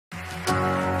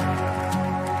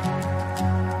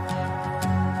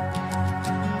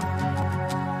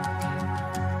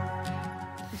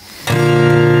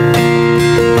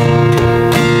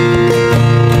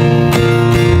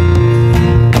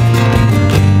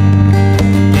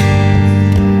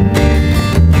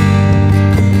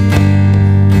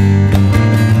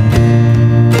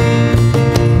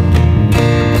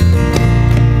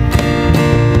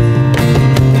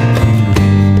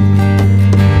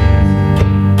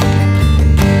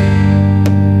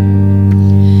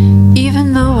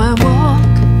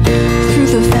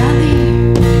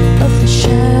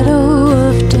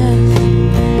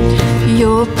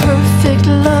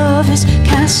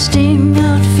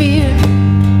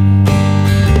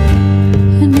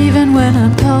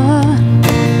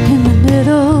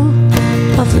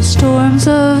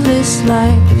this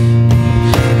life.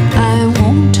 I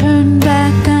won't turn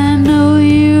back, I know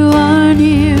you are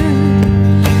near,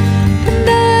 and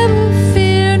I will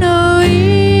fear no evil,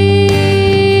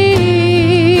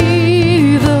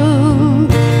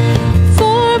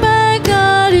 for my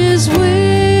God is with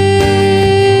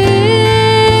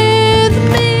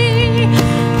me,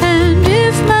 and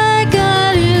if my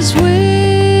God is with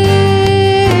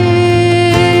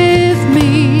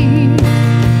me,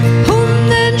 whom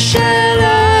then shall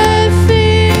I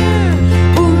fear?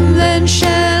 Whom then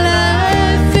shall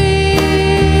I fear?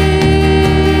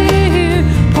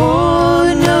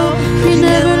 Oh no, you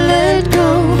never let go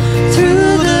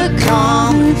through the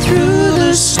calm and through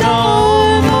the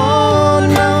storm. Oh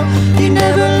no, you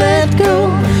never let go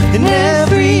in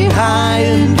every high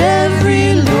and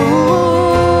every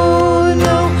low.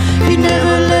 No, you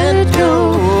never let go,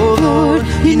 Lord,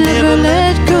 you never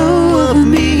let go of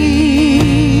me.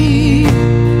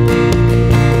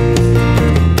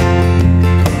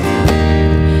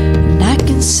 And I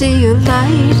can see a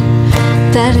light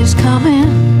that is coming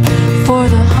for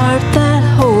the heart that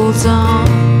holds on,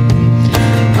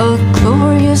 a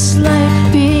glorious light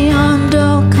beyond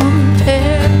all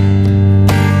compare.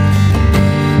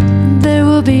 There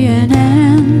will be an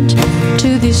end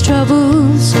to these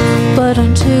troubles, but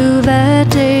until that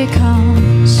day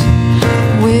comes,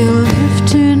 we'll live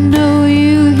to know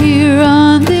you here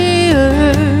on the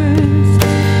earth,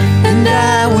 and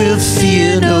I will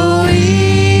fear no evil,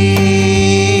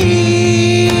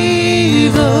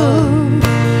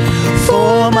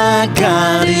 for my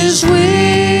God is with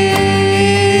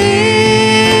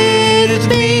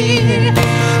me,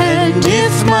 and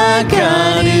if my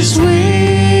God is with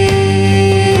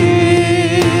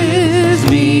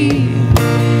me,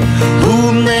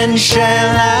 whom then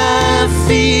shall I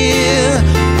fear?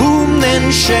 Whom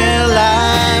then shall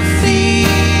I fear?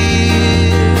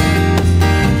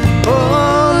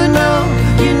 Oh no,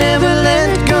 you never let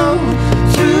go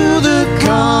through the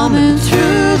calm and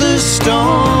through the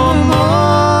storm.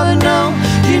 Oh no,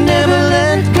 you never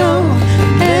let go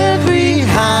every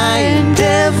high and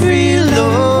every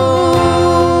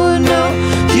low. No,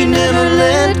 you never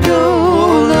let go,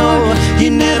 Lord, you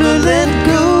never let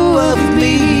go of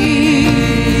me.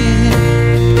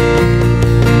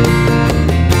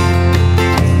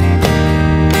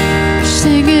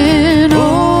 Singing,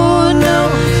 oh no,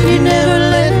 you never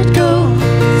let go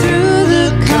through the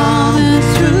calm and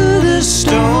through the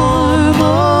storm.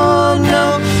 Oh no,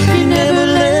 you never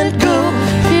let go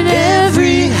in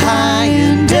every high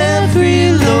and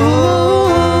every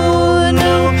low.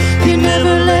 No, you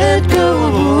never let go,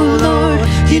 Lord,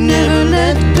 you never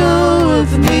let go of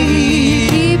me.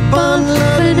 Keep on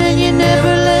loving and you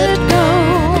never let go.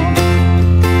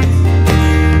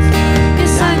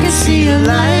 Yes, I can see a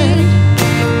light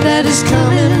that is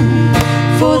coming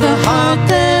for the heart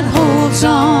that holds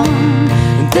on.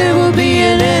 And there will be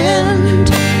an end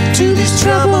to these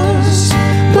troubles,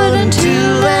 but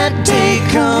until that day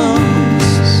comes,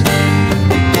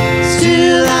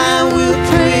 still I will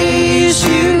praise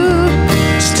you,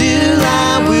 still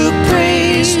I will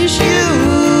praise you.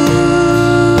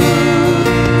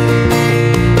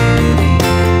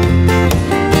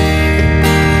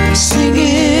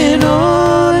 Singing,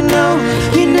 oh no,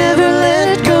 you never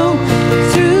let go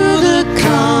through the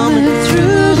calm and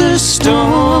through the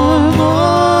storm.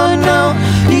 Oh no,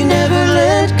 you never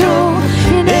let go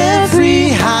in every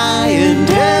high and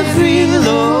every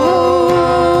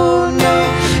low. No,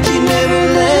 you never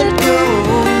let go,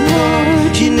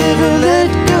 Lord, you never let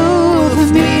go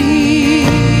of me.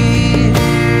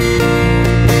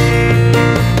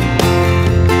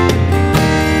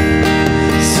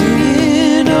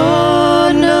 Singing,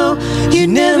 oh no, you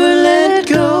never let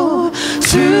go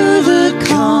through the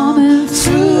calm and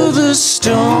through the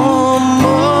storm.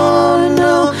 Oh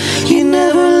no, you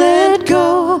never let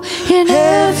go in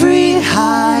every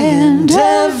high and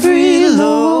every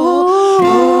low.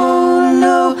 Oh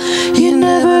no, you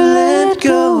never let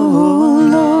go,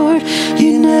 Lord,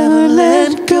 you never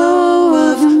let go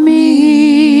of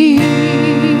me.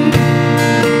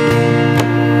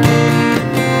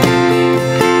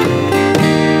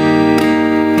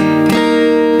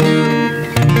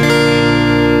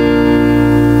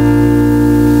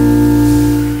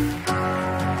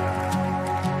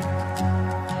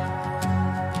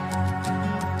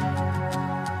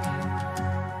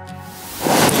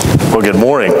 Well, good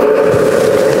morning.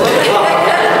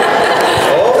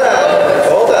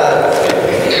 Hold on.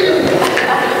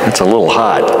 It's a little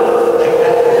hot.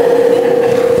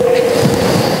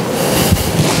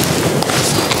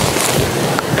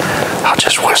 I'll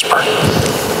just whisper.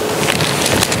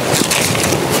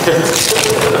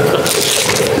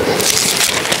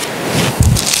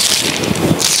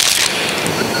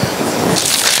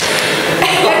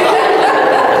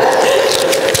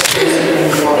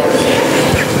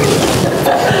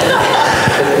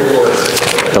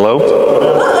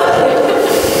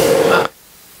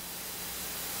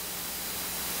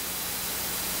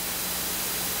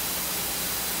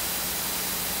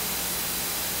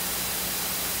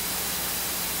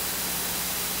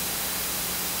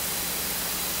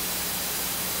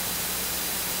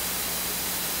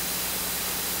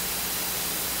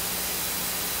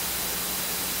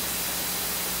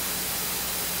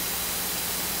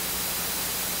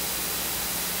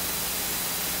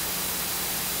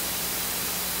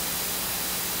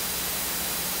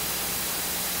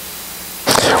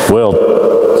 Well,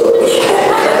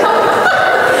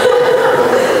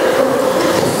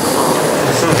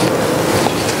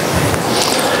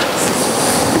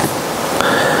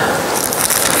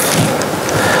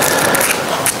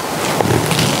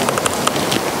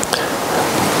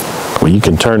 you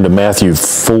can turn to Matthew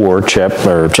 4,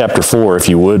 chapter 4, if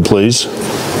you would, please.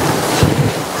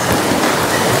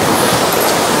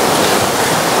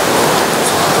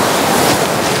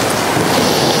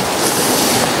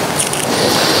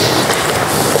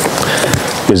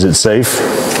 Is it safe?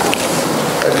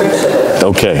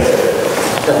 Okay.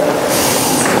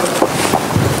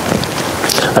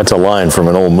 That's a line from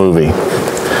an old movie.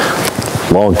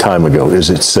 Long time ago. Is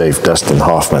it safe? Dustin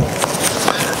Hoffman.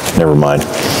 Never mind.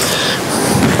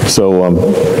 So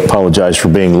apologize for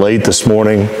being late this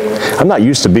morning. I'm not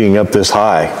used to being up this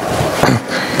high.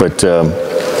 But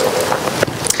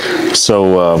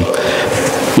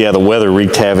yeah, the weather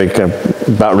wreaked havoc. I'm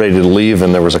about ready to leave,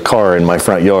 and there was a car in my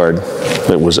front yard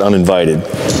that was uninvited.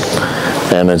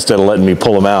 And instead of letting me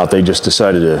pull them out, they just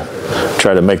decided to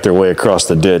try to make their way across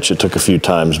the ditch. It took a few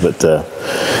times, but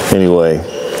anyway,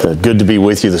 good to be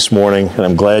with you this morning, and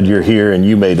I'm glad you're here and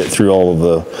you made it through all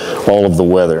of the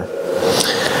weather.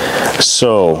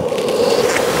 So,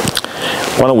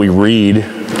 why don't we read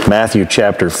Matthew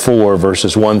chapter 4,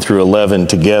 verses 1 through 11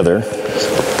 together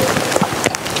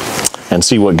and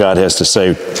see what God has to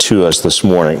say to us this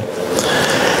morning.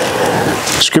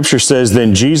 Scripture says,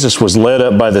 "Then Jesus was led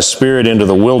up by the Spirit into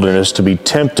the wilderness to be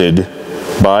tempted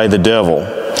by the devil.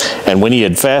 And when he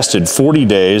had fasted 40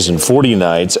 days and 40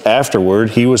 nights,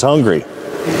 afterward he was hungry.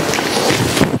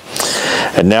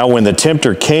 And now when the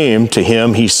tempter came to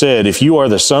him, he said, 'If you are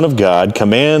the Son of God,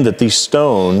 command that these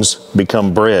stones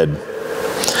become bread.'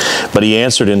 But he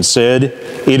answered and said,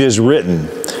 'It is written,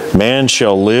 man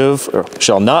shall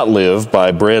not live by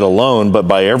bread alone, but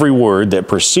by every word that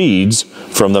proceeds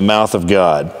from the mouth of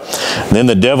God.' Then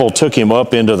the devil took him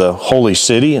up into the holy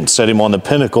city and set him on the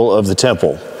pinnacle of the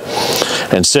temple,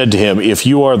 and said to him, 'If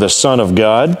you are the Son of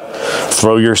God,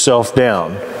 throw yourself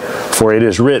down, for it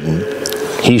is written,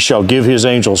 He shall give His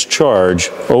angels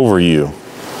charge over you.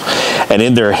 And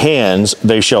in their hands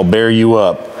they shall bear you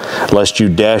up, lest you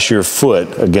dash your foot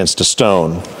against a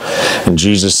stone.' And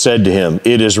Jesus said to him,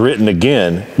 'It is written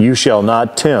again, you shall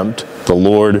not tempt the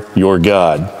Lord your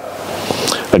God.'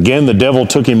 Again the devil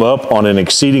took him up on an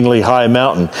exceedingly high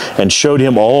mountain, and showed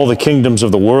him all the kingdoms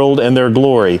of the world and their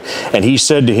glory. And he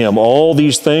said to him, 'All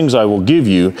these things I will give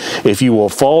you, if you will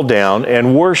fall down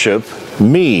and worship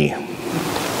me.'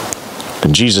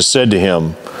 And Jesus said to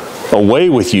him, 'Away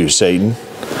with you, Satan,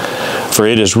 for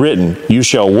it is written, you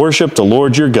shall worship the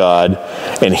Lord your God,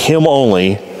 and Him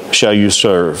only shall you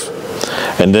serve.'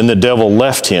 And then the devil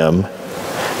left him,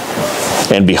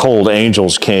 and behold,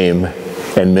 angels came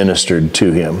and ministered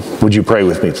to him." Would you pray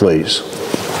with me, please?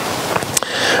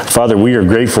 Father, we are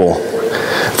grateful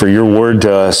for your word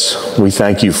to us. We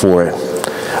thank you for it.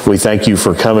 We thank you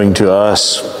for coming to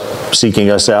us,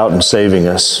 seeking us out and saving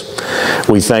us.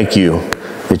 We thank you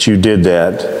that you did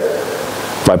that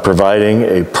by providing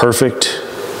a perfect,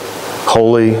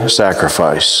 holy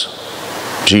sacrifice,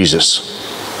 Jesus,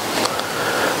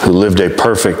 who lived a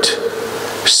perfect,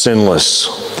 sinless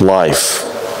life.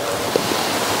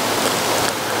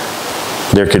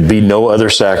 There could be no other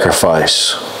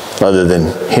sacrifice other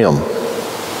than Him.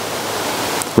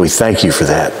 We thank you for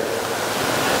that.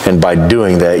 And by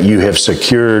doing that, you have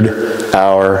secured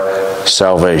our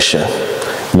salvation.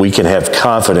 We can have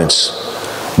confidence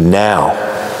now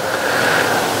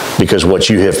because what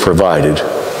you have provided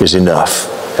is enough,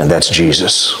 and that's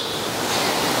Jesus.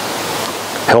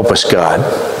 Help us, God,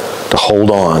 to hold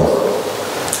on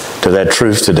to that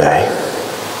truth today.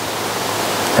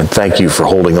 And thank you for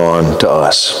holding on to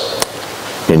us.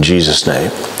 In Jesus' name,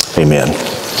 amen.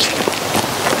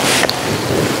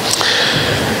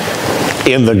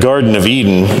 In the Garden of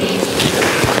Eden,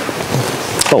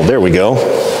 oh, there we go.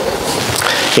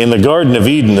 In the Garden of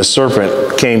Eden, the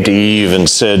serpent came to Eve and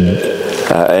said,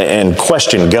 and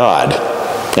questioned God,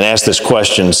 and asked this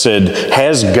question, said,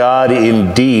 "Has God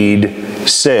indeed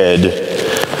said,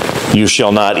 you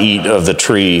shall not eat of the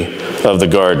tree of the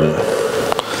garden?"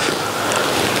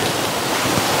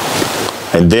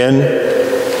 And then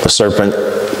the serpent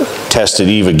tested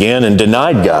Eve again and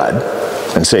denied God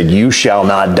and said, "You shall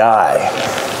not die."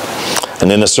 And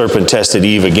then the serpent tested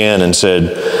Eve again and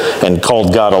said, and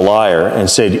called God a liar and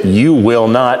said, "You will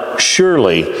not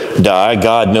surely die.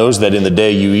 God knows that in the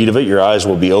day you eat of it, your eyes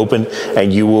will be open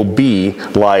and you will be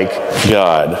like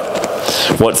God."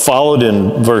 What followed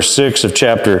in verse 6 of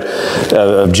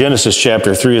Genesis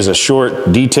chapter 3 is a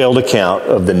short, detailed account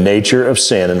of the nature of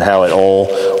sin and how it all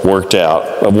worked out,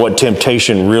 of what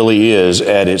temptation really is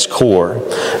at its core.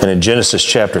 And in Genesis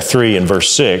chapter 3 and verse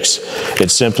 6,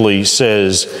 it simply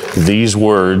says these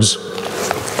words,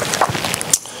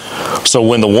 "So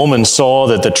when the woman saw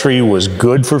that the tree was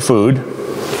good for food,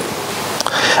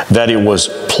 that it was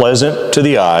pleasant to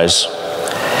the eyes,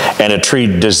 and a tree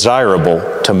desirable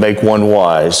to make one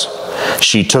wise,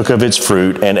 she took of its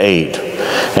fruit and ate,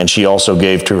 and she also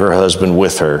gave to her husband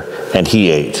with her, and he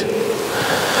ate."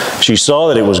 She saw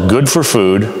that it was good for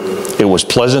food, it was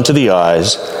pleasant to the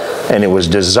eyes, and it was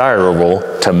desirable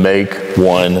to make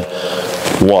one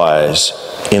wise.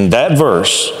 In that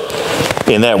verse,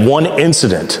 in that one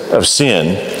incident of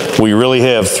sin, we really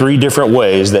have three different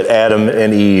ways that Adam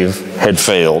and Eve had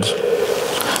failed.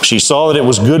 She saw that it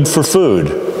was good for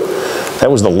food.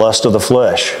 That was the lust of the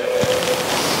flesh.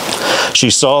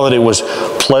 She saw that it was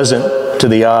pleasant to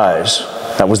the eyes.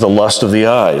 That was the lust of the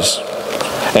eyes.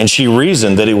 And she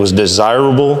reasoned that it was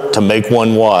desirable to make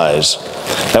one wise.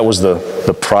 That was the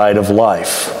pride of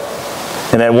life.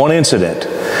 In that one incident,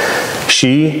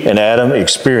 she and Adam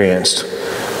experienced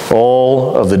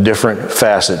all of the different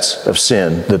facets of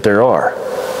sin that there are.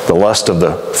 The lust of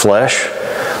the flesh,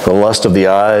 the lust of the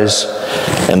eyes,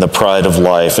 and the pride of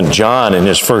life. And John, in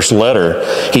his first letter,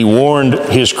 he warned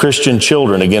his Christian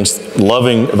children against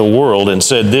loving the world and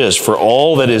said this, "For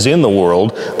all that is in the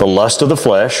world, the lust of the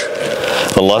flesh,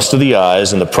 the lust of the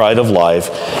eyes, and the pride of life,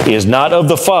 is not of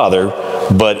the Father,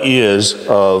 but is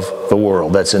of the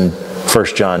world." That's in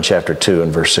 1 John chapter 2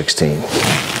 and verse 16.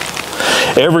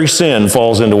 Every sin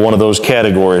falls into one of those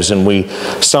categories, and we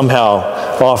somehow,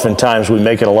 oftentimes, we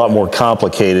make it a lot more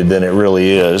complicated than it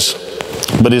really is.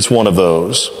 But it's one of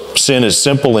those. Sin is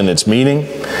simple in its meaning.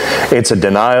 It's a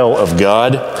denial of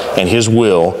God and His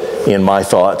will in my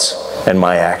thoughts and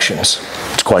my actions.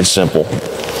 It's quite simple.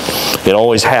 It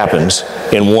always happens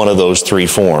in one of those three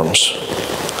forms.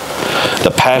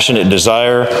 The passionate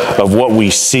desire of what we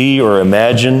see or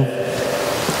imagine,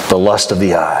 the lust of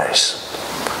the eyes.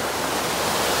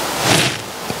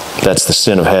 That's the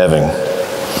sin of having.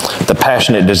 The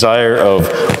passionate desire of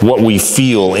what we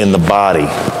feel in the body,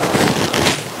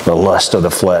 the lust of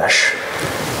the flesh.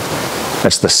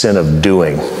 That's the sin of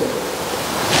doing.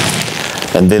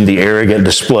 And then the arrogant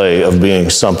display of being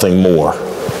something more,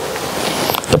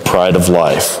 the pride of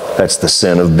life. That's the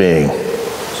sin of being.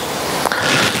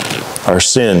 Our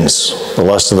sins, the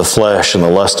lust of the flesh and the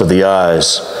lust of the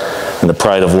eyes and the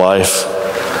pride of life,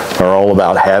 are all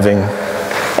about having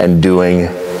and doing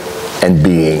and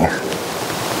being.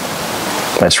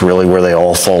 That's really where they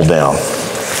all fall down.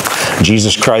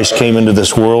 Jesus Christ came into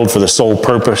this world for the sole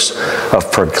purpose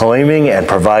of proclaiming and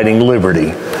providing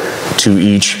liberty to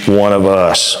each one of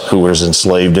us who was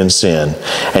enslaved in sin.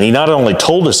 And He not only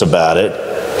told us about it,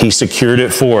 He secured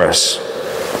it for us.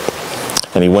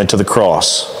 And He went to the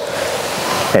cross,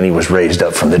 and He was raised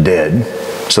up from the dead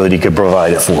so that He could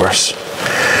provide it for us.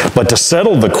 But to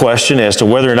settle the question as to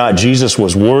whether or not Jesus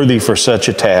was worthy for such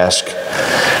a task,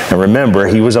 and remember,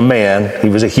 He was a man, He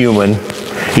was a human,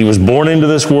 He was born into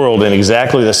this world in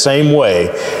exactly the same way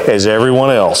as everyone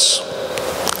else.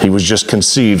 He was just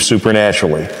conceived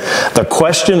supernaturally. The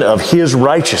question of His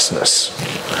righteousness,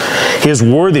 His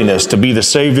worthiness to be the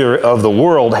Savior of the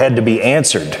world, had to be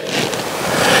answered.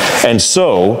 And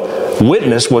so,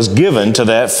 witness was given to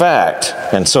that fact.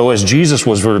 And so as Jesus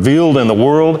was revealed in the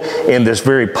world in this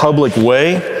very public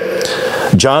way,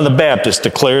 John the Baptist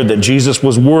declared that Jesus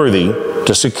was worthy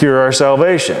to secure our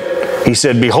salvation. He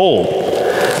said, "Behold,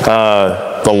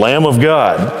 the Lamb of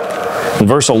God." In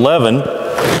verse 11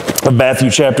 of Matthew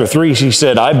chapter 3, He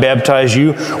said, "I baptize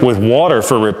you with water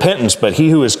for repentance, but He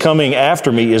who is coming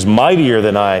after me is mightier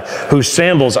than I, whose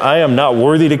sandals I am not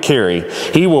worthy to carry.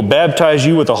 He will baptize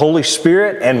you with the Holy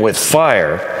Spirit and with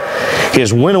fire.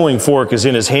 His winnowing fork is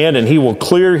in His hand, and He will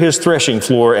clear His threshing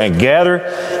floor and gather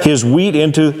His wheat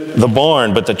into the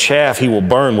barn, but the chaff He will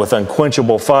burn with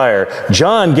unquenchable fire."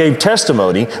 John gave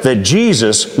testimony that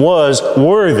Jesus was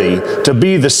worthy to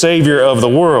be the Savior of the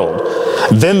world.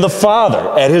 Then the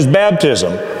Father, at His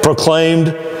baptism,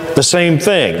 proclaimed the same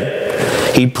thing.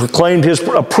 He proclaimed His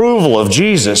approval of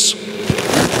Jesus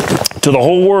to the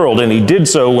whole world, and He did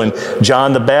so when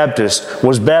John the Baptist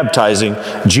was baptizing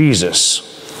Jesus.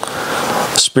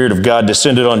 The Spirit of God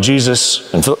descended on Jesus,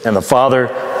 and the Father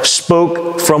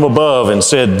spoke from above and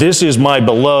said, "This is my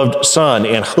beloved Son,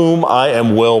 in whom I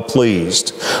am well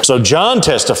pleased." So John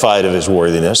testified of His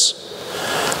worthiness.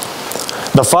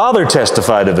 The Father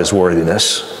testified of His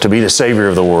worthiness to be the Savior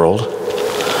of the world.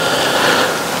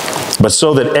 but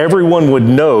so that everyone would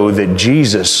know that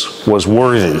Jesus was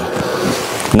worthy.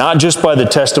 Not just by the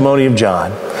testimony of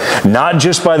John, not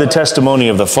just by the testimony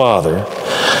of the Father.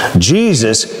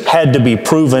 Jesus had to be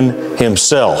proven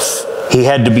himself. He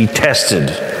had to be tested,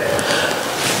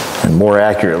 and more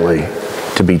accurately,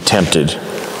 to be tempted.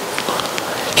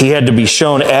 He had to be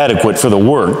shown adequate for the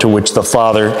work to which the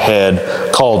Father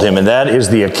had called him. And that is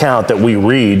the account that we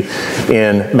read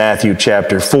in Matthew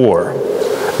chapter 4.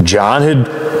 John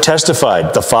had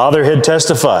testified, the Father had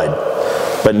testified,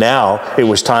 but now it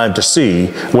was time to see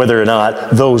whether or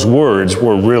not those words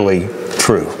were really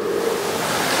true.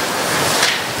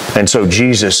 And so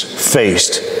Jesus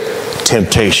faced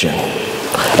temptation.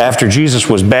 After Jesus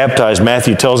was baptized,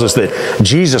 Matthew tells us that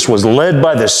Jesus was led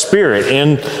by the Spirit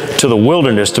into the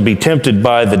wilderness to be tempted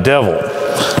by the devil.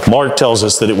 Mark tells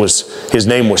us that his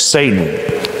name was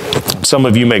Satan. Some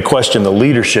of you may question the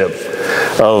leadership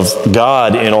of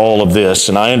God in all of this,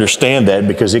 and I understand that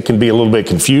because it can be a little bit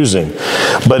confusing.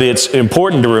 But it's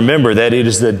important to remember that it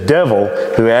is the devil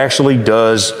who actually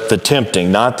does the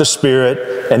tempting, not the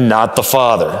Spirit and not the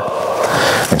Father.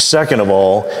 And second of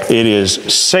all, it is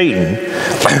Satan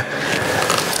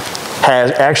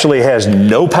actually has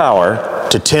no power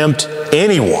to tempt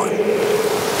anyone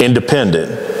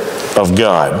independent of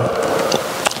God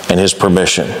and his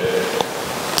permission.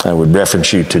 I would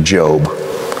reference you to Job.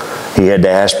 He had to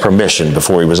ask permission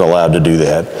before he was allowed to do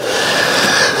that.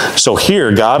 So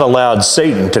here, God allowed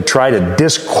Satan to try to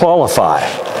disqualify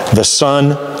the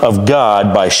Son of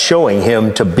God by showing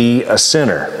him to be a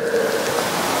sinner.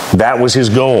 That was his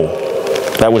goal.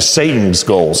 That was Satan's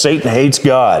goal. Satan hates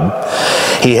God.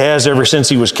 He has ever since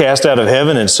he was cast out of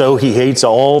heaven, and so he hates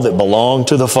all that belong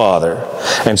to the Father.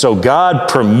 And so God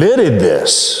permitted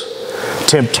this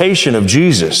temptation of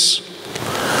Jesus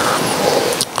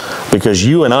because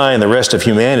you and I and the rest of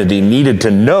humanity needed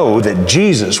to know that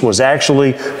Jesus was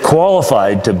actually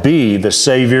qualified to be the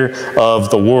Savior of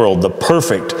the world, the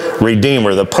perfect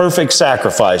Redeemer, the perfect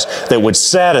sacrifice that would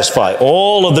satisfy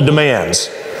all of the demands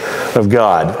of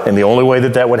God. And the only way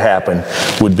that that would happen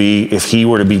would be if he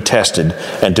were to be tested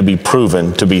and to be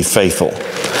proven to be faithful.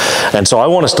 And so I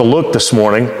want us to look this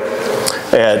morning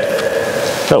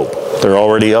at, they're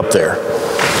already up there.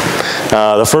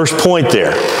 The first point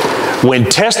there. When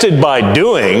tested by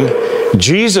doing,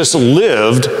 Jesus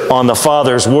lived on the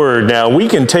Father's Word. Now, we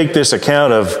can take this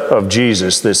account of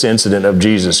Jesus, this incident of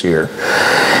Jesus here,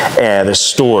 and this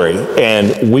story,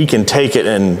 and we can take it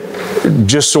and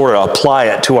just sort of apply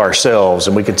it to ourselves,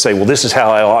 and we can say, well, this is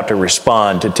how I ought to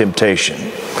respond to temptation.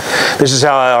 This is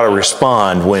how I ought to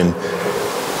respond when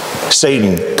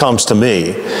Satan comes to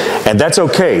me. And that's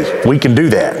okay. We can do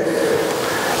that.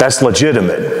 That's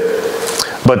legitimate.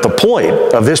 But the point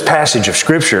of this passage of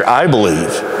Scripture, I believe,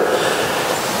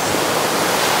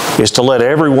 is to let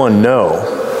everyone know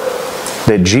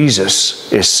that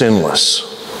Jesus is sinless.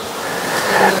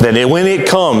 That when it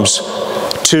comes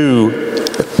to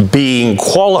being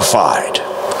qualified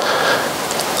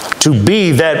to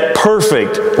be that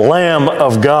perfect Lamb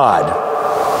of God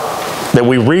that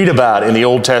we read about in the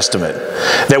Old Testament,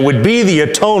 that would be the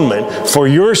atonement for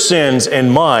your sins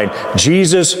and mine,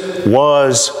 Jesus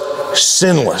was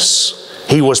sinless.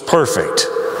 He was perfect.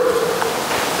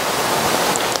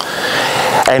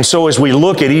 And so as we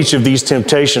look at each of these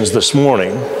temptations this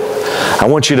morning, I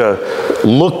want you to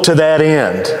look to that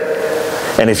end.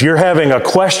 And if you're having a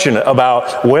question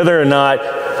about whether or not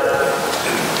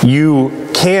you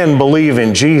can believe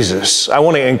in Jesus, I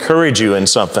want to encourage you in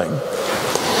something.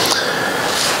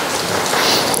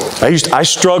 I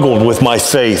struggled with my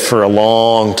faith for a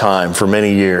long time, for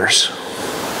many years.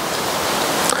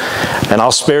 And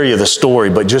I'll spare you the story,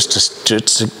 but just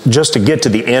to get to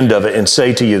the end of it and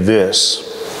say to you this.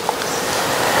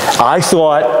 I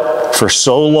thought for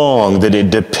so long that it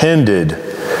depended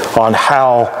on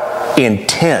how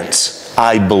intense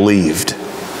I believed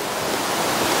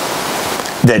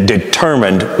that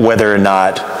determined whether or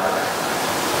not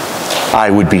I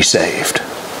would be saved.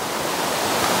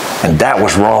 And that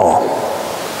was wrong.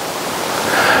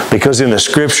 Because in the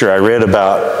Scripture I read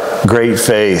about great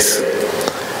faith,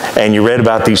 and you read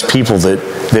about these people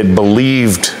that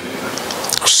believed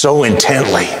so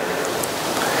intently.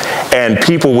 And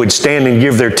people would stand and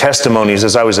give their testimonies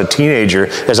as I was a teenager,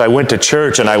 as I went to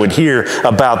church, and I would hear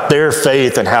about their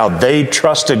faith and how they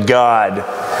trusted God.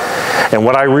 And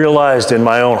what I realized in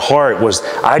my own heart was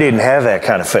I didn't have that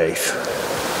kind of faith.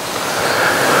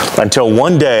 Until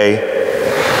one day,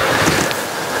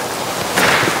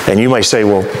 and you may say,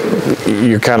 well,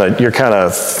 you're kind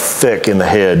of thick in the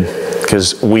head,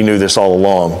 because we knew this all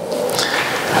along.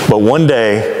 But one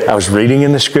day, I was reading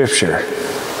in the Scripture,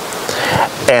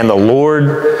 And the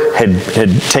Lord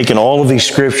had taken all of these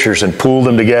scriptures and pulled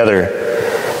them together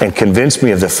and convinced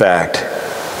me of the fact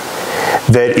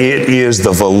that it is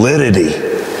the validity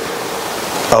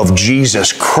of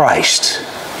Jesus Christ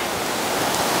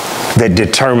that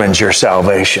determines your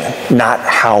salvation, not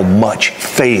how much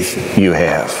faith you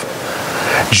have.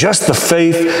 Just the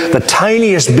faith, the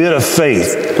tiniest bit of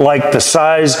faith, like the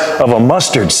size of a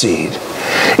mustard seed,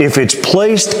 if it's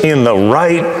placed in the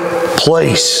right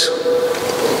place,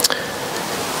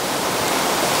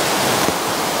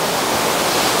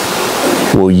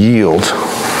 will yield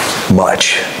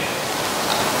much.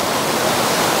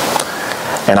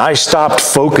 And I stopped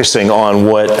focusing on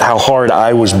how hard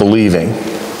I was believing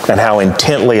and how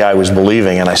intently I was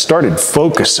believing, and I started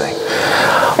focusing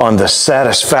on the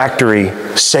satisfactory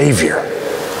Savior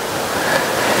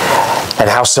and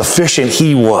how sufficient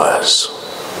He was.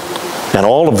 And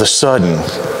all of a sudden,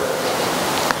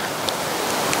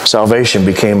 salvation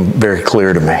became very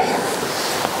clear to me.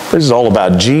 This is all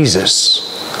about Jesus.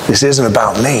 This isn't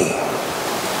about me.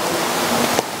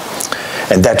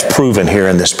 And that's proven here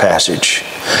in this passage.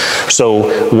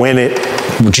 So when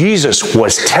Jesus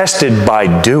was tested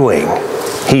by doing,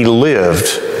 He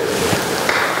lived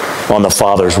on the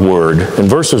Father's Word. In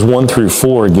verses 1 through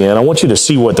 4 again, I want you to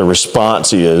see what the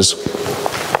response is.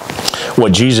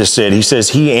 What Jesus said. He says,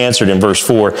 He answered in verse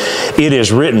 4, "It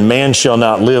is written, man shall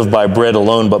not live by bread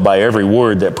alone, but by every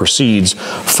word that proceeds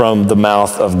from the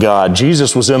mouth of God."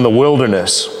 Jesus was in the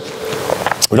wilderness.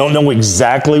 We don't know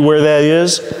exactly where that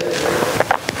is.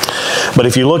 But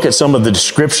if you look at some of the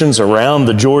descriptions around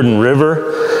the Jordan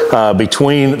River,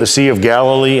 between the Sea of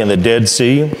Galilee and the Dead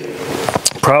Sea,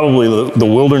 probably the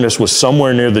wilderness was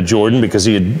somewhere near the Jordan because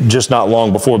He had just not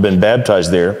long before been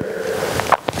baptized there.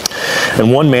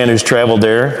 And one man who's traveled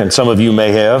there, and some of you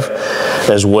may have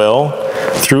as well,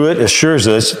 through it assures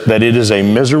us that it is a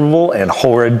miserable and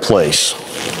horrid place.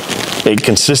 It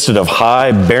consisted of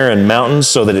high, barren mountains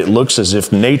so that it looks as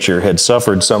if nature had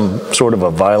suffered some sort of a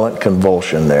violent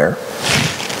convulsion there.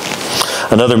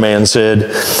 Another man said,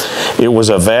 it was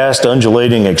a vast,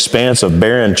 undulating expanse of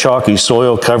barren, chalky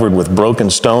soil covered with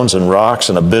broken stones and rocks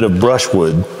and a bit of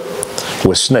brushwood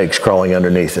with snakes crawling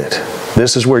underneath it.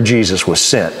 This is where Jesus was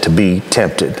sent to be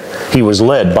tempted. He was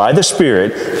led by the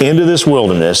Spirit into this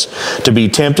wilderness to be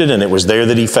tempted, and it was there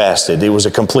that He fasted. It was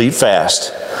a complete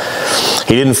fast.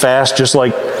 He didn't fast just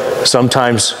like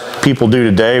sometimes people do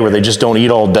today, where they just don't eat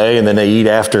all day and then they eat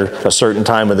after a certain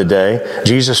time of the day.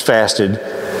 Jesus fasted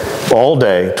all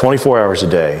day, 24 hours a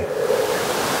day,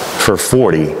 for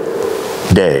 40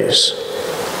 days.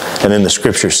 And then the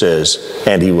Scripture says,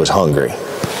 and He was hungry.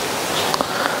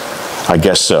 I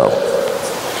guess so.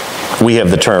 We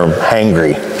have the term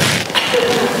hangry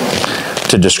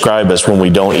to describe us when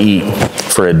we don't eat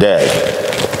for a day.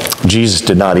 Jesus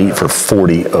did not eat for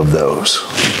 40 of those.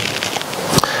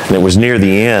 And it was near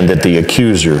the end that the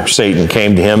accuser, Satan,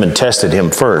 came to Him and tested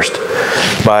Him first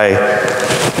by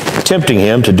tempting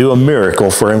Him to do a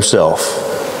miracle for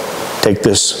Himself. Take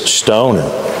this stone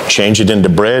and change it into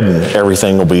bread and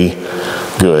everything will be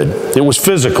good. It was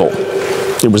physical.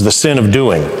 It was the sin of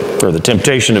doing, or the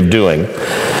temptation of doing.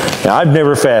 Now, I've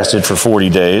never fasted for 40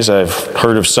 days. I've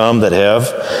heard of some that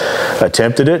have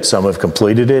attempted it. Some have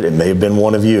completed it. It may have been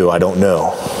one of you. I don't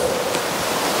know.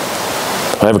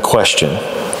 I have a question.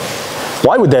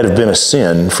 Why would that have been a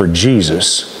sin for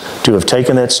Jesus to have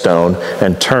taken that stone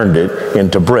and turned it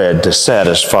into bread to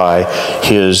satisfy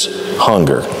His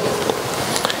hunger?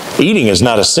 Eating is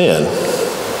not a sin.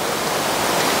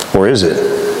 Or is it?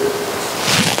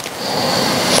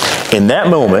 In that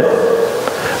moment,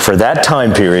 for that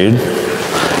time period,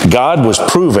 God was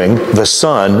proving the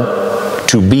Son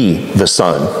to be the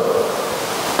Son.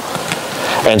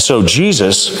 And so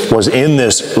Jesus was in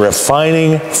this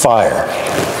refining fire,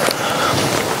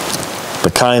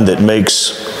 the kind that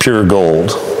makes pure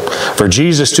gold. For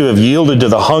Jesus to have yielded to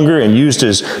the hunger and used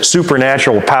His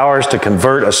supernatural powers to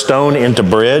convert a stone into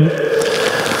bread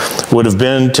would have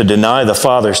been to deny the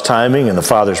Father's timing and the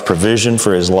Father's provision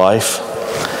for His life.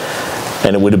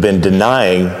 And it would have been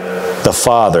denying the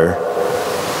Father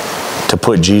to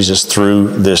put Jesus through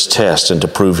this test and to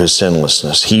prove His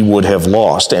sinlessness. He would have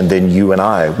lost, and then you and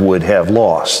I would have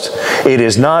lost. It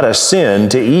is not a sin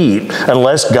to eat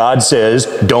unless God says,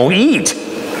 don't eat.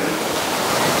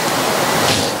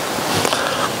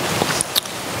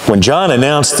 When John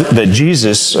announced that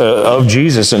Jesus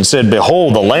and said,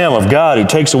 "Behold, the Lamb of God who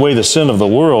takes away the sin of the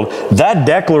world," that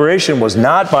declaration was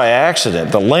not by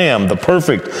accident. The Lamb, the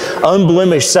perfect,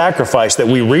 unblemished sacrifice that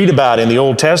we read about in the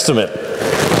Old Testament,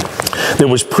 that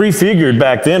was prefigured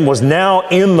back then, was now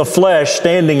in the flesh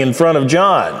standing in front of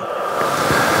John.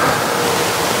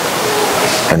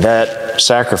 And that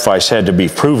sacrifice had to be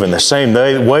proven the same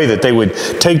way that they would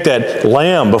take that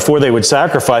lamb before they would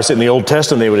sacrifice it in the Old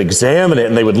Testament. They would examine it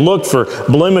and they would look for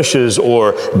blemishes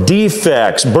or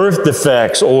defects, birth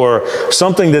defects, or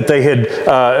something that they had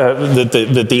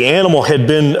that the animal had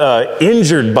been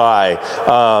injured by,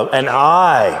 an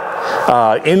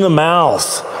eye, in the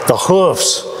mouth, the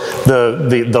hoofs,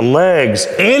 the legs,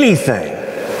 anything.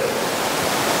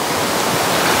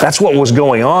 That's what was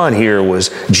going on here. Was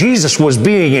Jesus was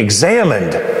being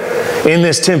examined in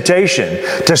this temptation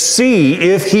to see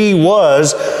if he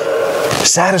was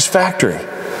satisfactory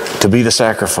to be the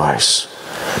sacrifice.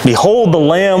 Behold the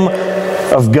Lamb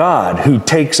of God who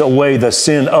takes away the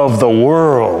sin of the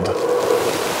world.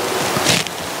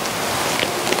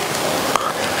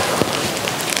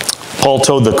 Paul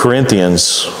told the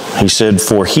Corinthians, he said,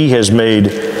 for he has made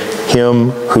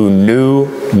him who knew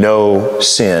no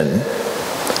sin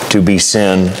to be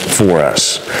sin for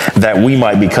us, that we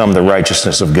might become the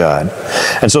righteousness of God.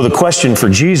 And so the question for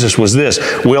Jesus was this: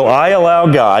 will I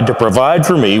allow God to provide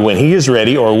for me when he is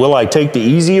ready, or will I take the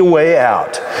easy way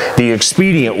out, the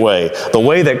expedient way, the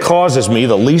way that causes me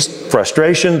the least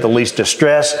frustration, the least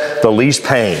distress, the least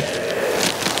pain?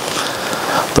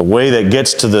 The way that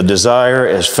gets to the desire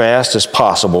as fast as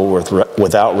possible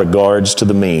without regards to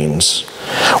the means.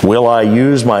 Will I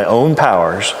use my own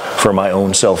powers for my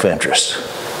own self-interest?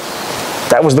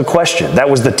 That was the question. That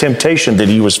was the temptation that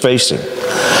he was facing.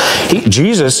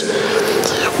 Jesus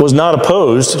was not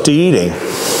opposed to eating.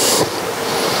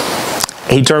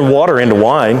 He turned water into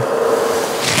wine.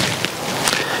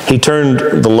 He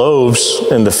turned the loaves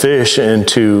and the fish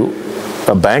into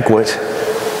a banquet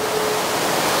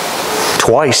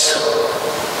twice.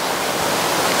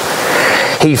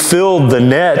 He filled the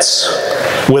nets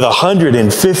with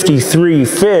 153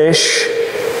 fish.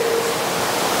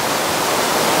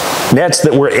 Nets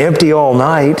that were empty all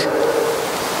night.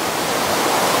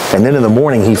 And then in the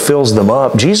morning he fills them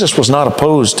up. Jesus was not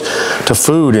opposed to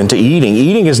food and to eating.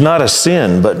 Eating is not a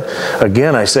sin, but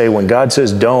again I say, when God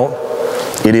says don't,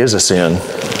 it is a sin.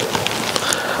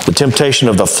 The temptation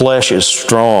of the flesh is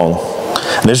strong.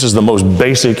 And this is the most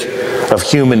basic of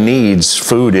human needs.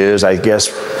 Food is, I guess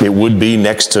it would be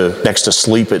next to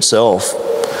sleep itself.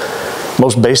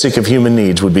 Most basic of human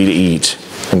needs would be to eat.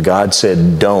 And God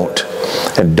said don't.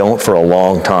 And don't for a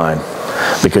long time,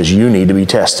 because you need to be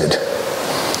tested.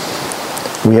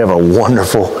 We have a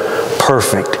wonderful,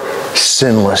 perfect,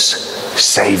 sinless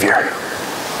Savior.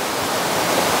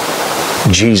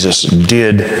 Jesus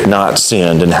did not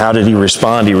sin. And how did he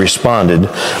respond? He responded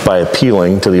by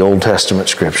appealing to the Old Testament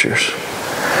Scriptures.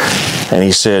 And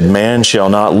he said, man shall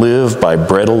not live by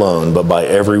bread alone, but by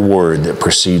every word that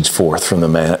proceeds forth from the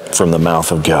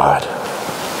mouth of God.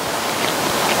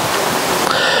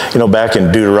 You know, back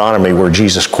in Deuteronomy, where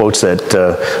Jesus quotes that,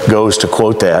 goes to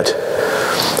quote that,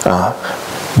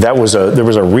 there was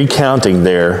a recounting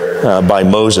there by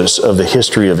Moses of the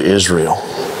history of Israel.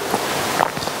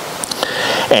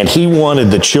 And he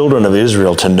wanted the children of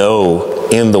Israel to know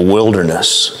in the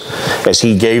wilderness, as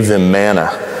he gave them manna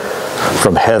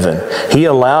from heaven, he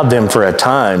allowed them for a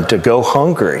time to go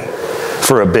hungry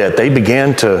for a bit. They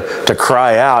began to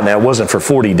cry out. Now, it wasn't for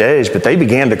 40 days, but they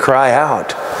began to cry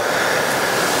out.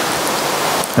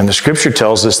 And the Scripture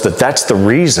tells us that that's the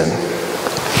reason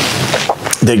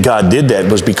that God did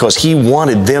that, was because he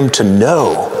wanted them to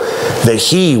know that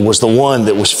he was the one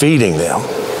that was feeding them.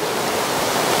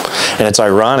 And it's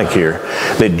ironic here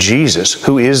that Jesus,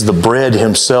 who is the bread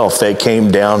himself that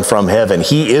came down from heaven,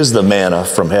 he is the manna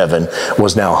from heaven,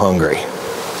 was now hungry.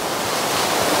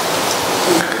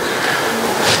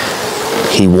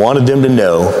 He wanted them to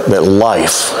know that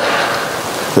life,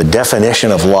 the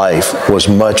definition of life, was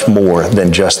much more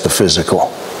than just the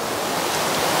physical.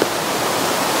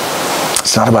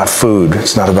 It's not about food.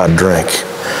 It's not about drink.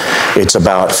 It's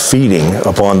about feeding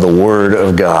upon the Word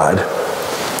of God,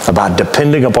 about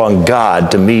depending upon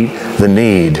God to meet the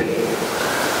need.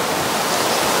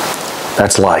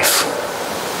 That's life.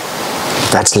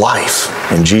 That's life.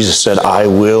 And Jesus said, I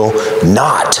will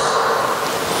not.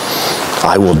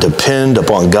 I will depend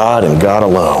upon God and God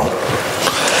alone.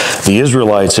 The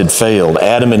Israelites had failed.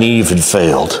 Adam and Eve had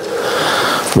failed.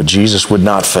 But Jesus would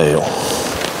not fail.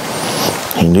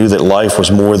 He knew that life was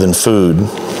more than food.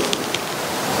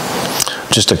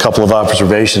 Just a couple of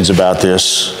observations about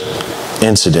this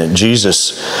incident.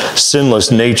 Jesus' sinless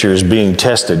nature is being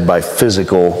tested by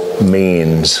physical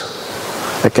means.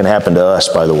 That can happen to us,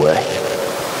 by the way,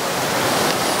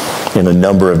 in a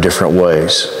number of different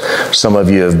ways. Some of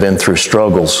you have been through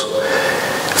struggles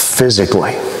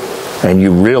physically, and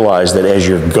you realize that as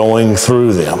you're going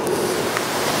through them,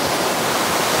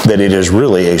 that it is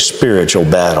really a spiritual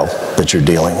battle that you're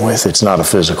dealing with. It's not a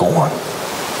physical one.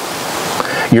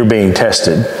 You're being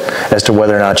tested as to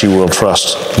whether or not you will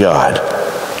trust God.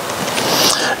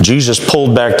 Jesus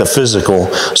pulled back the physical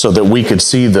so that we could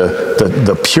see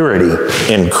the purity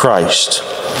in Christ.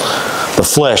 The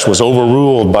flesh was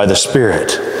overruled by the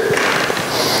Spirit.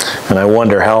 And I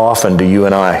wonder, how often do you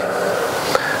and I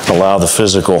allow the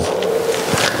physical,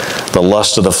 the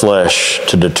lust of the flesh,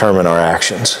 to determine our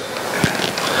actions?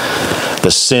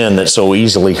 The sin that so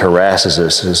easily harasses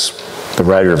us, as the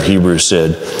writer of Hebrews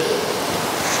said,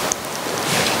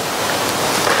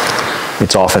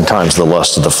 it's oftentimes the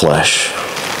lust of the flesh.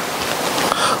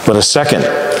 But a second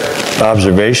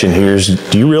observation here is,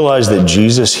 do you realize that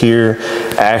Jesus here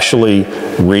actually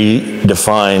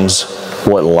redefines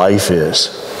what life is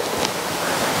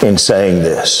in saying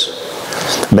this?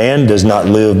 Man does not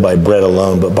live by bread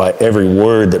alone, but by every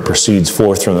word that proceeds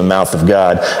forth from the mouth of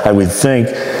God. I would think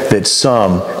that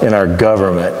some in our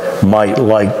government might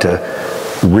like to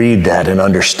read that and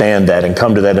understand that and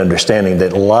come to that understanding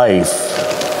that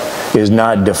life is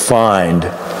not defined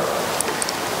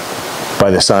by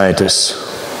the scientists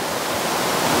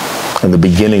and the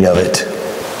beginning of it.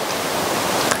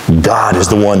 God is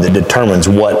the one that determines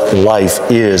what life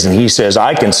is. And He says,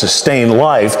 I can sustain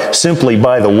life simply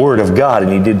by the Word of God.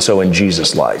 And He did so in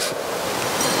Jesus' life.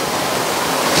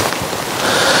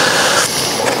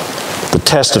 The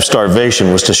test of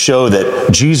starvation was to show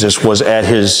that Jesus was at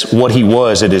what He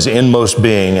was at His inmost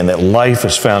being, and that life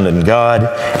is found in God,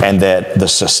 and that the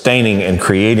sustaining and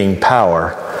creating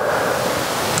power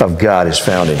of God is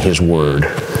found in His Word.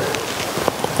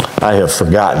 I have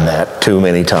forgotten that too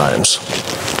many times.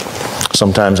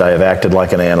 Sometimes I have acted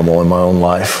like an animal in my own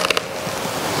life.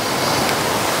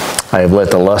 I have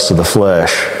let the lust of the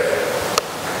flesh,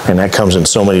 and that comes in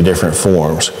so many different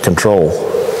forms, control.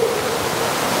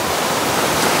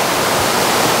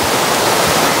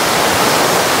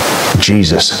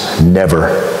 Jesus never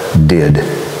did.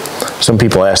 Some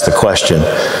people ask the question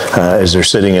as they're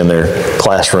sitting in their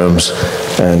classrooms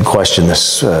and question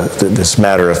this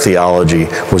matter of theology.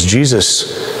 Was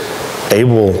Jesus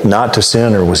able not to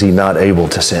sin, or was He not able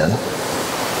to sin?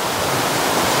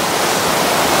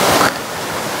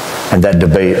 And that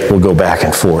debate will go back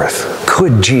and forth.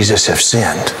 Could Jesus have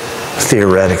sinned?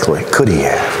 Theoretically, could He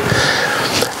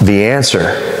have? The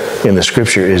answer in the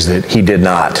Scripture is that He did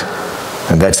not.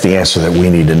 And that's the answer that we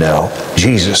need to know.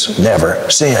 Jesus never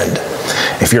sinned.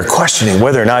 If you're questioning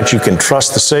whether or not you can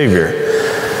trust the Savior,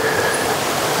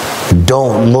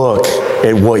 don't look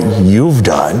at what you've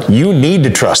done. You need to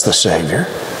trust the Savior.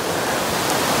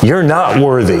 You're not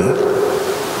worthy.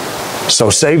 So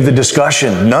save the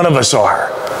discussion. None of us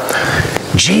are.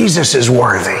 Jesus is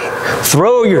worthy.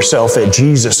 Throw yourself at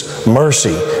Jesus'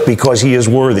 mercy because He is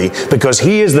worthy, because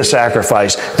He is the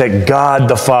sacrifice that God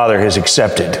the Father has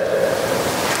accepted,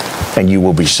 and you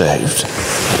will be saved.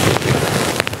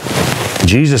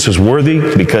 Jesus was worthy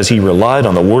because He relied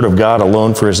on the Word of God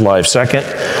alone for His life. Second,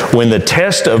 when the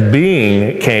test of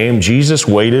being came, Jesus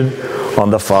waited on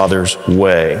the Father's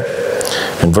way.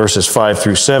 In verses 5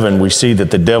 through 7, we see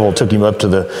that the devil took Him up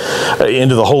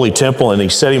into the holy temple, and he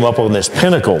set Him up on this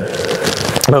pinnacle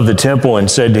of the temple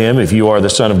and said to Him, if you are the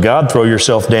Son of God, throw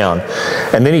yourself down.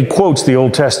 And then he quotes the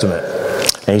Old Testament.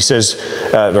 And he says,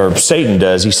 or Satan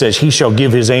does, he says, He shall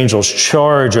give His angels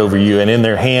charge over you, and in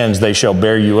their hands they shall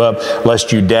bear you up,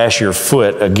 lest you dash your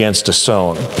foot against a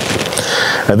stone.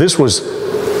 Now this was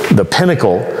the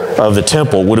pinnacle of the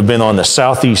temple, would have been on the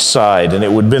southeast side, and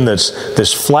it would have been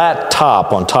this flat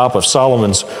top on top of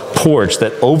Solomon's porch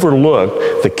that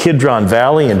overlooked the Kidron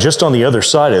Valley, and just on the other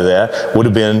side of that would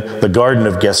have been the Garden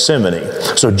of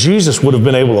Gethsemane. So Jesus would have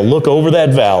been able to look over that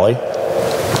valley,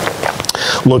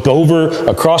 look over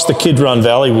across the Kidron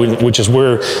Valley, which is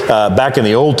where back in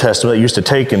the Old Testament they used to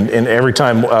take, and every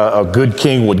time a good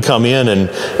king would come in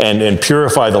and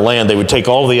purify the land, they would take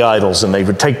all the idols and they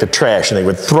would take the trash and they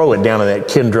would throw it down in that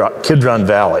Kidron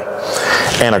Valley.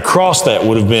 And across that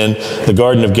would have been the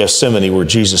Garden of Gethsemane, where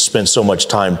Jesus spent so much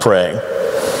time praying.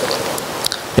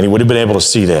 And He would have been able to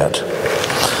see that.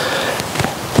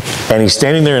 And He's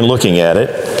standing there and looking at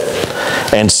it,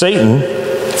 and Satan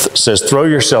says, throw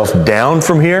yourself down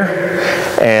from here,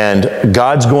 and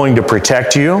God's going to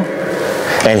protect you.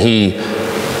 And he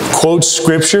quotes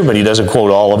Scripture, but he doesn't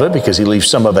quote all of it because he leaves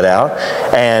some of it out.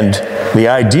 And the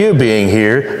idea being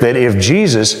here that if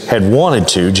Jesus had wanted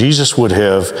to, Jesus would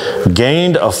have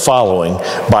gained a following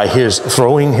by His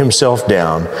throwing Himself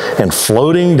down and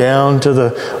floating down to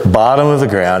the bottom of the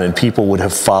ground, and people would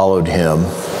have followed Him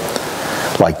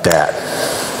like that.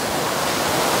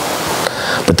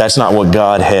 But that's not what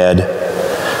God had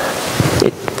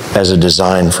as a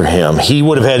design for him. He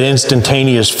would have had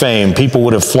instantaneous fame. People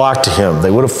would have flocked to him. They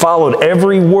would have followed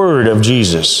every word of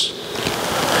Jesus.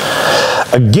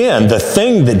 Again, the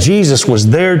thing that Jesus was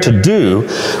there to do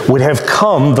would have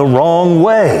come the wrong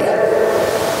way.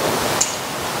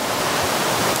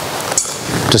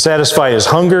 To satisfy his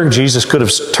hunger, Jesus could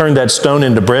have turned that stone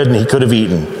into bread and he could have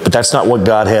eaten. But that's not what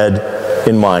God had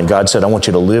in mind. God said, I want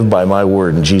you to live by my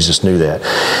word, and Jesus knew that.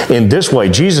 In this way,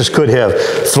 Jesus could have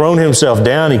thrown himself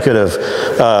down. He could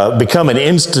have become an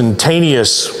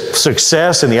instantaneous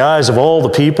success in the eyes of all the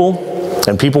people,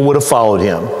 and people would have followed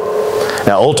him.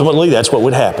 Now, ultimately, that's what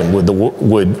would happen.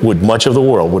 Would much of the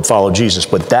world would follow Jesus,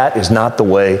 but that is not the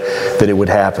way that it would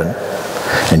happen.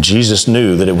 And Jesus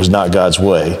knew that it was not God's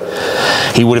way.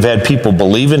 He would have had people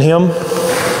believe in him,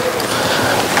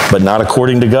 but not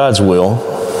according to God's will.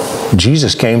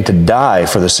 Jesus came to die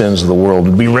for the sins of the world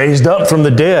and be raised up from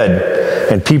the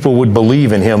dead, and people would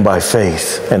believe in him by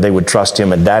faith, and they would trust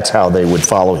him, and that's how they would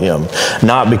follow him.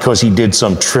 Not because he did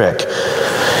some trick,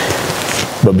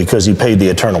 but because he paid the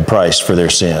eternal price for their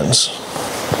sins.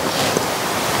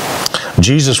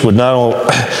 Jesus would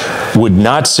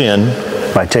not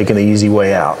sin by taking the easy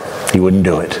way out. He wouldn't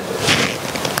do it.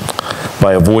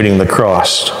 By avoiding the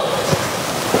cross,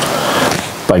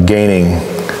 by gaining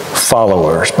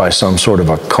followers by some sort of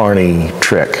a carny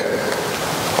trick.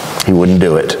 He wouldn't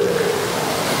do it.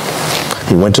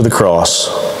 He went to the cross.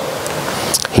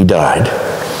 He died.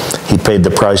 He paid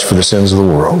the price for the sins of the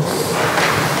world.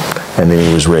 And then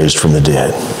he was raised from the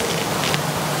dead.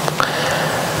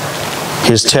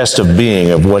 His test of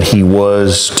being, of what he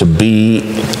was to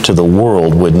be to the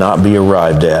world, would not be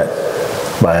arrived at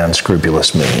by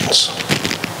unscrupulous means.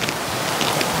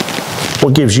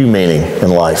 What gives you meaning in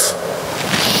life?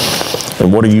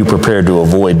 And what are you prepared to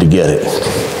avoid to get it?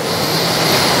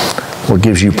 What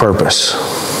gives you purpose?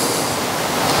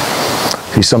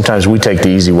 See, sometimes we take the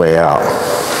easy way out.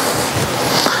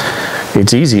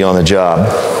 It's easy on the job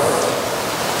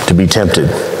to be tempted,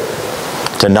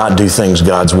 to not do things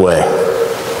God's way,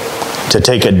 to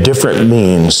take a different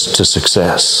means to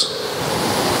success.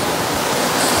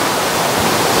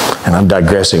 And I'm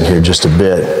digressing here just a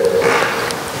bit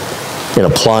in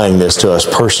applying this to us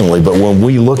personally, but when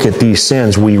we look at these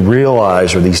sins, we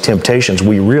realize, or these temptations,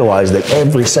 we realize that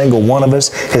every single one of us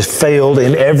has failed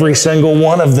in every single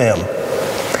one of them.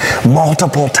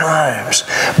 Multiple times.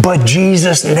 But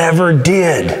Jesus never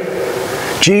did.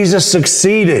 Jesus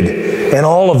succeeded in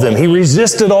all of them. He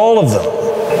resisted all of them.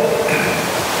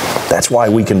 That's why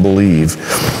we can believe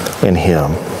in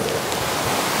him.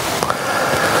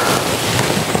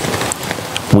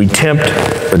 We tempt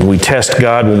and we test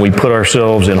God when we put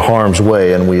ourselves in harm's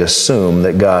way and we assume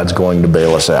that God's going to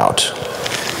bail us out.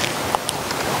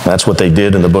 That's what they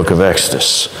did in the book of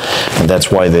Exodus. And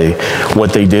that's why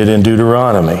what they did in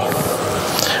Deuteronomy.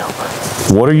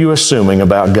 What are you assuming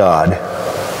about God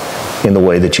in the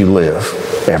way that you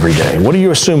live every day? What are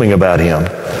you assuming about him?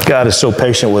 God is so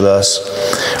patient with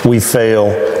us. We fail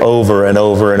over and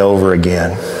over and over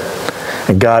again.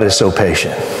 And God is so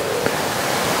patient.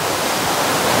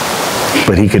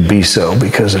 But he could be so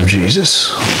because of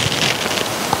Jesus.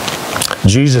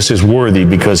 Jesus is worthy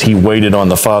because he waited on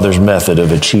the Father's method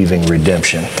of achieving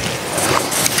redemption.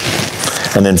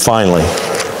 And then finally,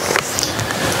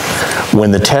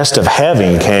 when the test of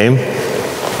having came,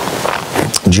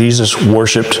 Jesus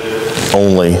worshiped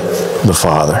only the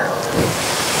Father.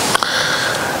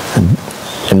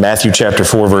 In Matthew chapter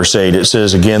 4, verse 8, it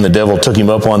says, again, the devil took him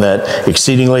up on that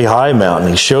exceedingly high mountain.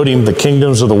 He showed him the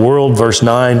kingdoms of the world. Verse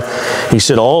 9, he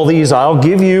said, all these I'll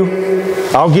give you.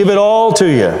 I'll give it all to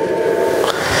you.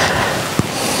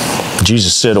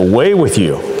 Jesus said, away with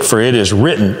you, for it is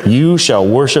written, you shall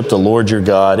worship the Lord your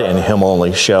God, and him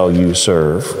only shall you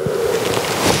serve.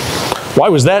 Why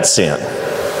was that sin?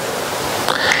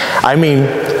 I mean,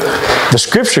 the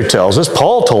scripture tells us,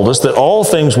 Paul told us, that all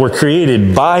things were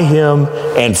created by him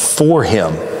and for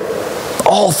him.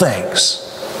 All things.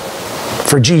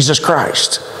 For Jesus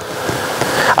Christ.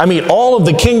 I mean, all of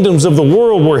the kingdoms of the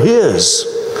world were his.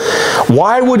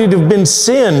 Why would it have been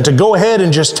sin to go ahead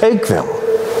and just take them?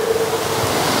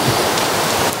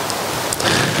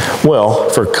 Well,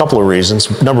 for a couple of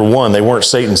reasons. Number one, they weren't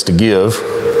Satan's to give.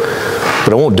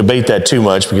 But I won't debate that too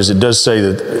much because it does say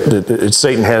that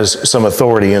Satan has some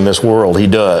authority in this world. He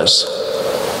does.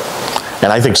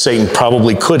 And I think Satan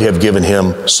probably could have given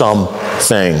him some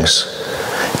things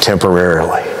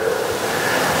temporarily.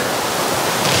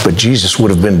 But Jesus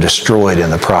would have been destroyed in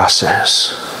the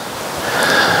process.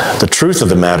 The truth of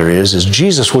the matter is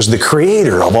Jesus was the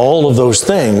creator of all of those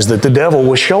things that the devil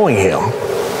was showing him.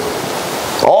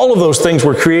 All of those things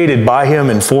were created by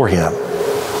him and for him.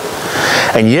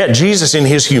 And yet Jesus in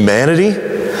his humanity,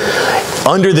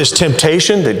 under this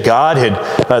temptation that God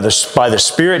had, by the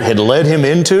Spirit, had led him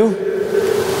into,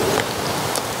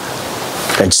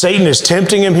 and Satan is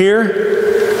tempting him here,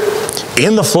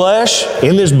 in the flesh,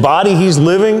 in this body he's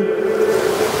living,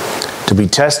 to be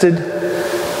tested,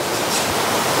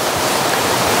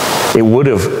 it would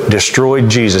have destroyed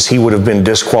Jesus. He would have been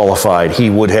disqualified. He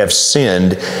would have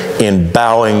sinned in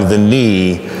bowing the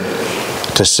knee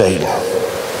to Satan,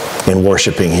 in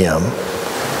worshiping him.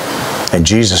 And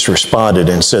Jesus responded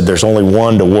and said, there's only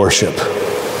one to worship,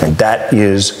 and that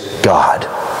is God.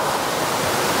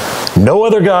 No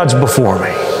other gods before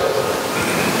me.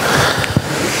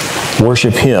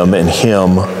 Worship him and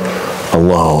him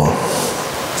alone.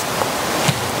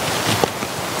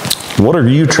 What are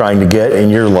you trying to get in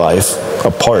your life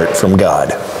apart from God?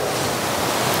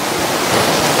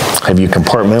 Have you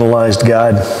compartmentalized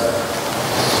God?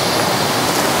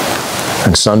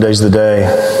 And Sunday's the day,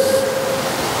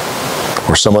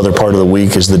 or some other part of the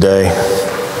week is the day.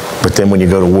 But then when you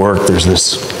go to work, there's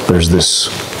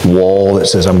this wall that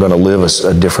says, I'm going to live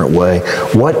a different way.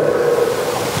 What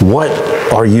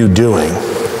are you doing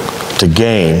to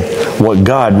gain what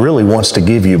God really wants to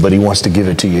give you, but he wants to give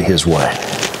it to you his way?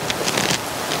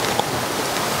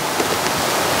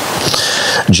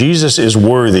 Jesus is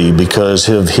worthy because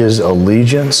of his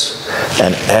allegiance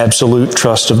and absolute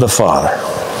trust of the Father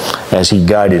as he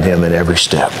guided him in every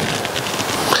step.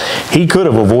 He could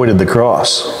have avoided the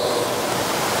cross,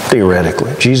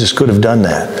 theoretically. Jesus could have done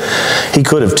that. He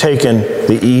could have taken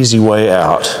the easy way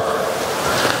out.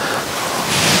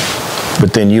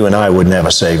 But then you and I wouldn't have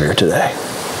a Savior today.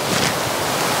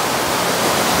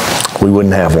 We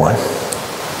wouldn't have one.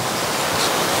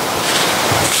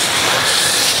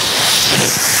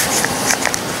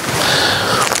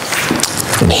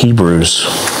 In Hebrews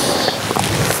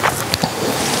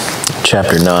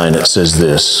chapter 9, it says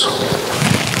this.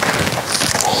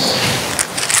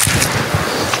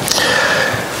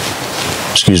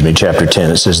 Chapter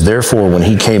 10, it says, therefore, when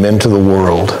he came into the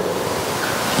world,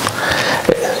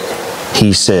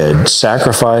 he said,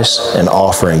 sacrifice and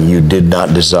offering you did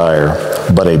not desire,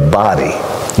 but a body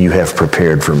you have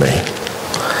prepared for me.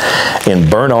 In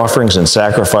burnt offerings and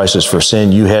sacrifices for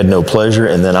sin you had no pleasure,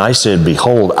 and then I said,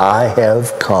 behold, I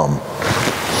have come.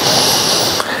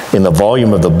 In the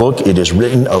volume of the book it is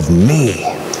written of me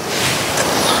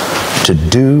to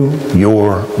do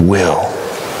your will,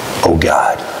 O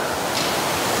God.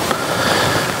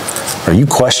 Are you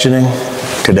questioning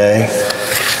today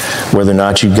whether or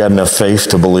not you've got enough faith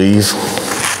to believe?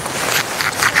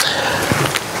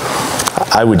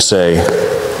 I would say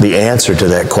the answer to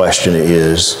that question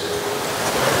is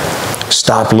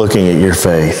stop looking at your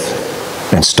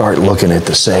faith and start looking at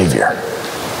the Savior.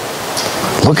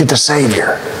 Look at the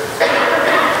Savior.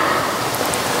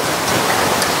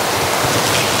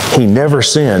 He never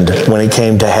sinned when it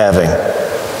came to having.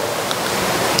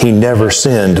 He never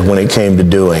sinned when it came to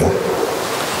doing.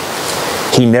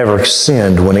 He never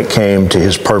sinned when it came to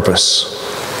his purpose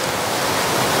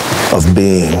of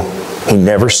being. He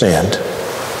never sinned.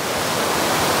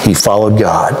 He followed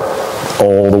God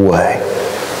all the way.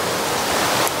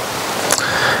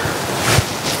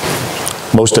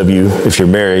 Most of you, if you're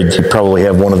married, you probably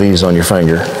have one of these on your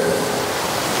finger.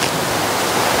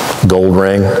 Gold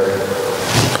ring.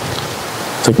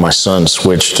 I think my son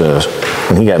switched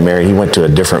when he got married, he went to a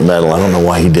different metal. I don't know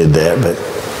why he did that, but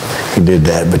he did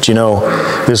that. But you know,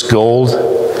 this gold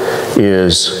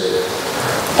is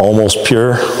almost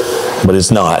pure, but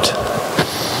it's not.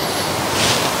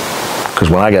 Because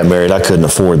when I got married, I couldn't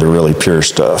afford the really pure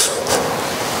stuff.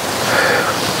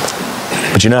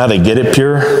 But you know how they get it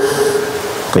pure?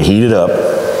 They heat it up.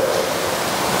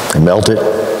 They melt it.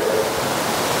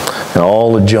 And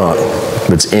all the junk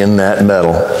that's in that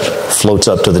metal floats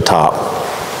up to the top.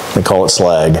 They call it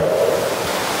slag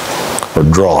or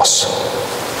dross.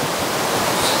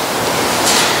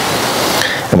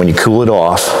 And when you cool it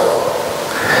off,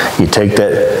 you take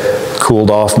that cooled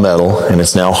off metal, and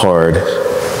it's now hard,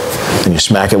 and you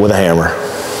smack it with a hammer,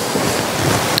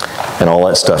 and all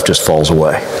that stuff just falls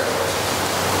away.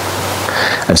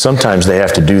 And sometimes they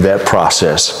have to do that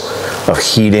process of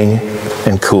heating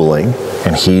and cooling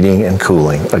and heating and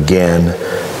cooling again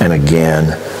and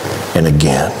again and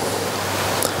again.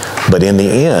 But in the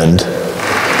end,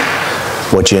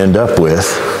 what you end up with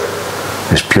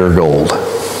is pure gold.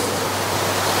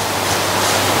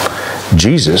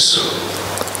 Jesus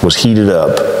was heated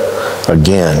up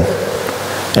again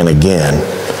and again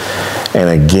and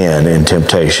again in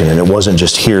temptation. And it wasn't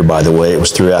just here, by the way, it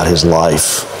was throughout his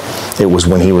life. It was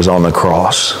when he was on the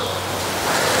cross.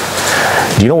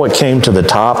 Do you know what came to the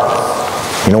top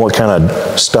You know what kind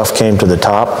of stuff came to the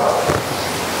top?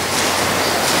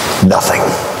 Nothing.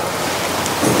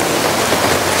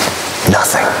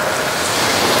 Nothing.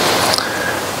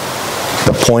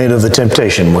 The point of the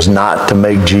temptation was not to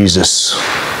make Jesus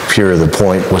pure. The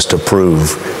point was to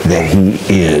prove that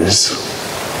he is.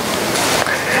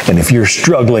 And if you're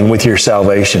struggling with your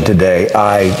salvation today,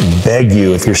 I beg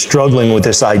you, if you're struggling with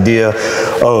this idea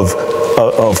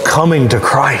of coming to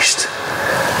Christ,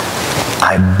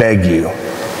 I beg you,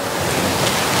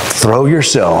 throw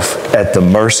yourself at the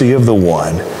mercy of the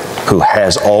one who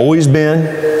has always been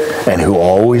and who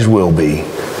always will be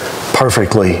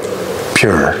perfectly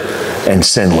pure and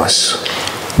sinless,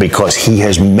 because he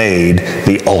has made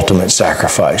the ultimate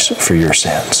sacrifice for your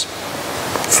sins.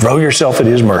 Throw yourself at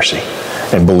his mercy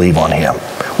and believe on him.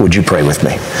 Would you pray with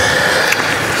me?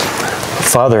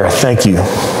 Father, I thank you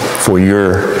for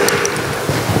your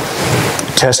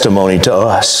testimony to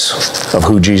us of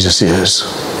who Jesus is.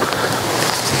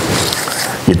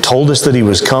 You told us that he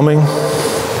was coming.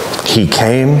 He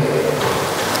came.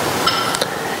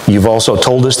 You've also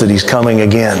told us that he's coming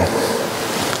again.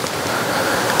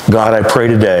 God, I pray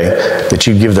today that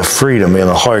you give the freedom in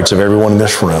the hearts of everyone in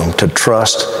this room to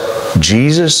trust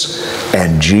Jesus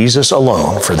and Jesus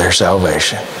alone for their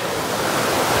salvation.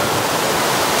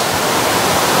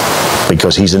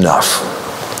 Because he's enough.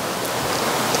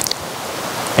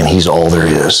 And he's all there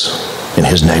is. In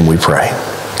his name we pray.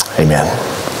 Amen.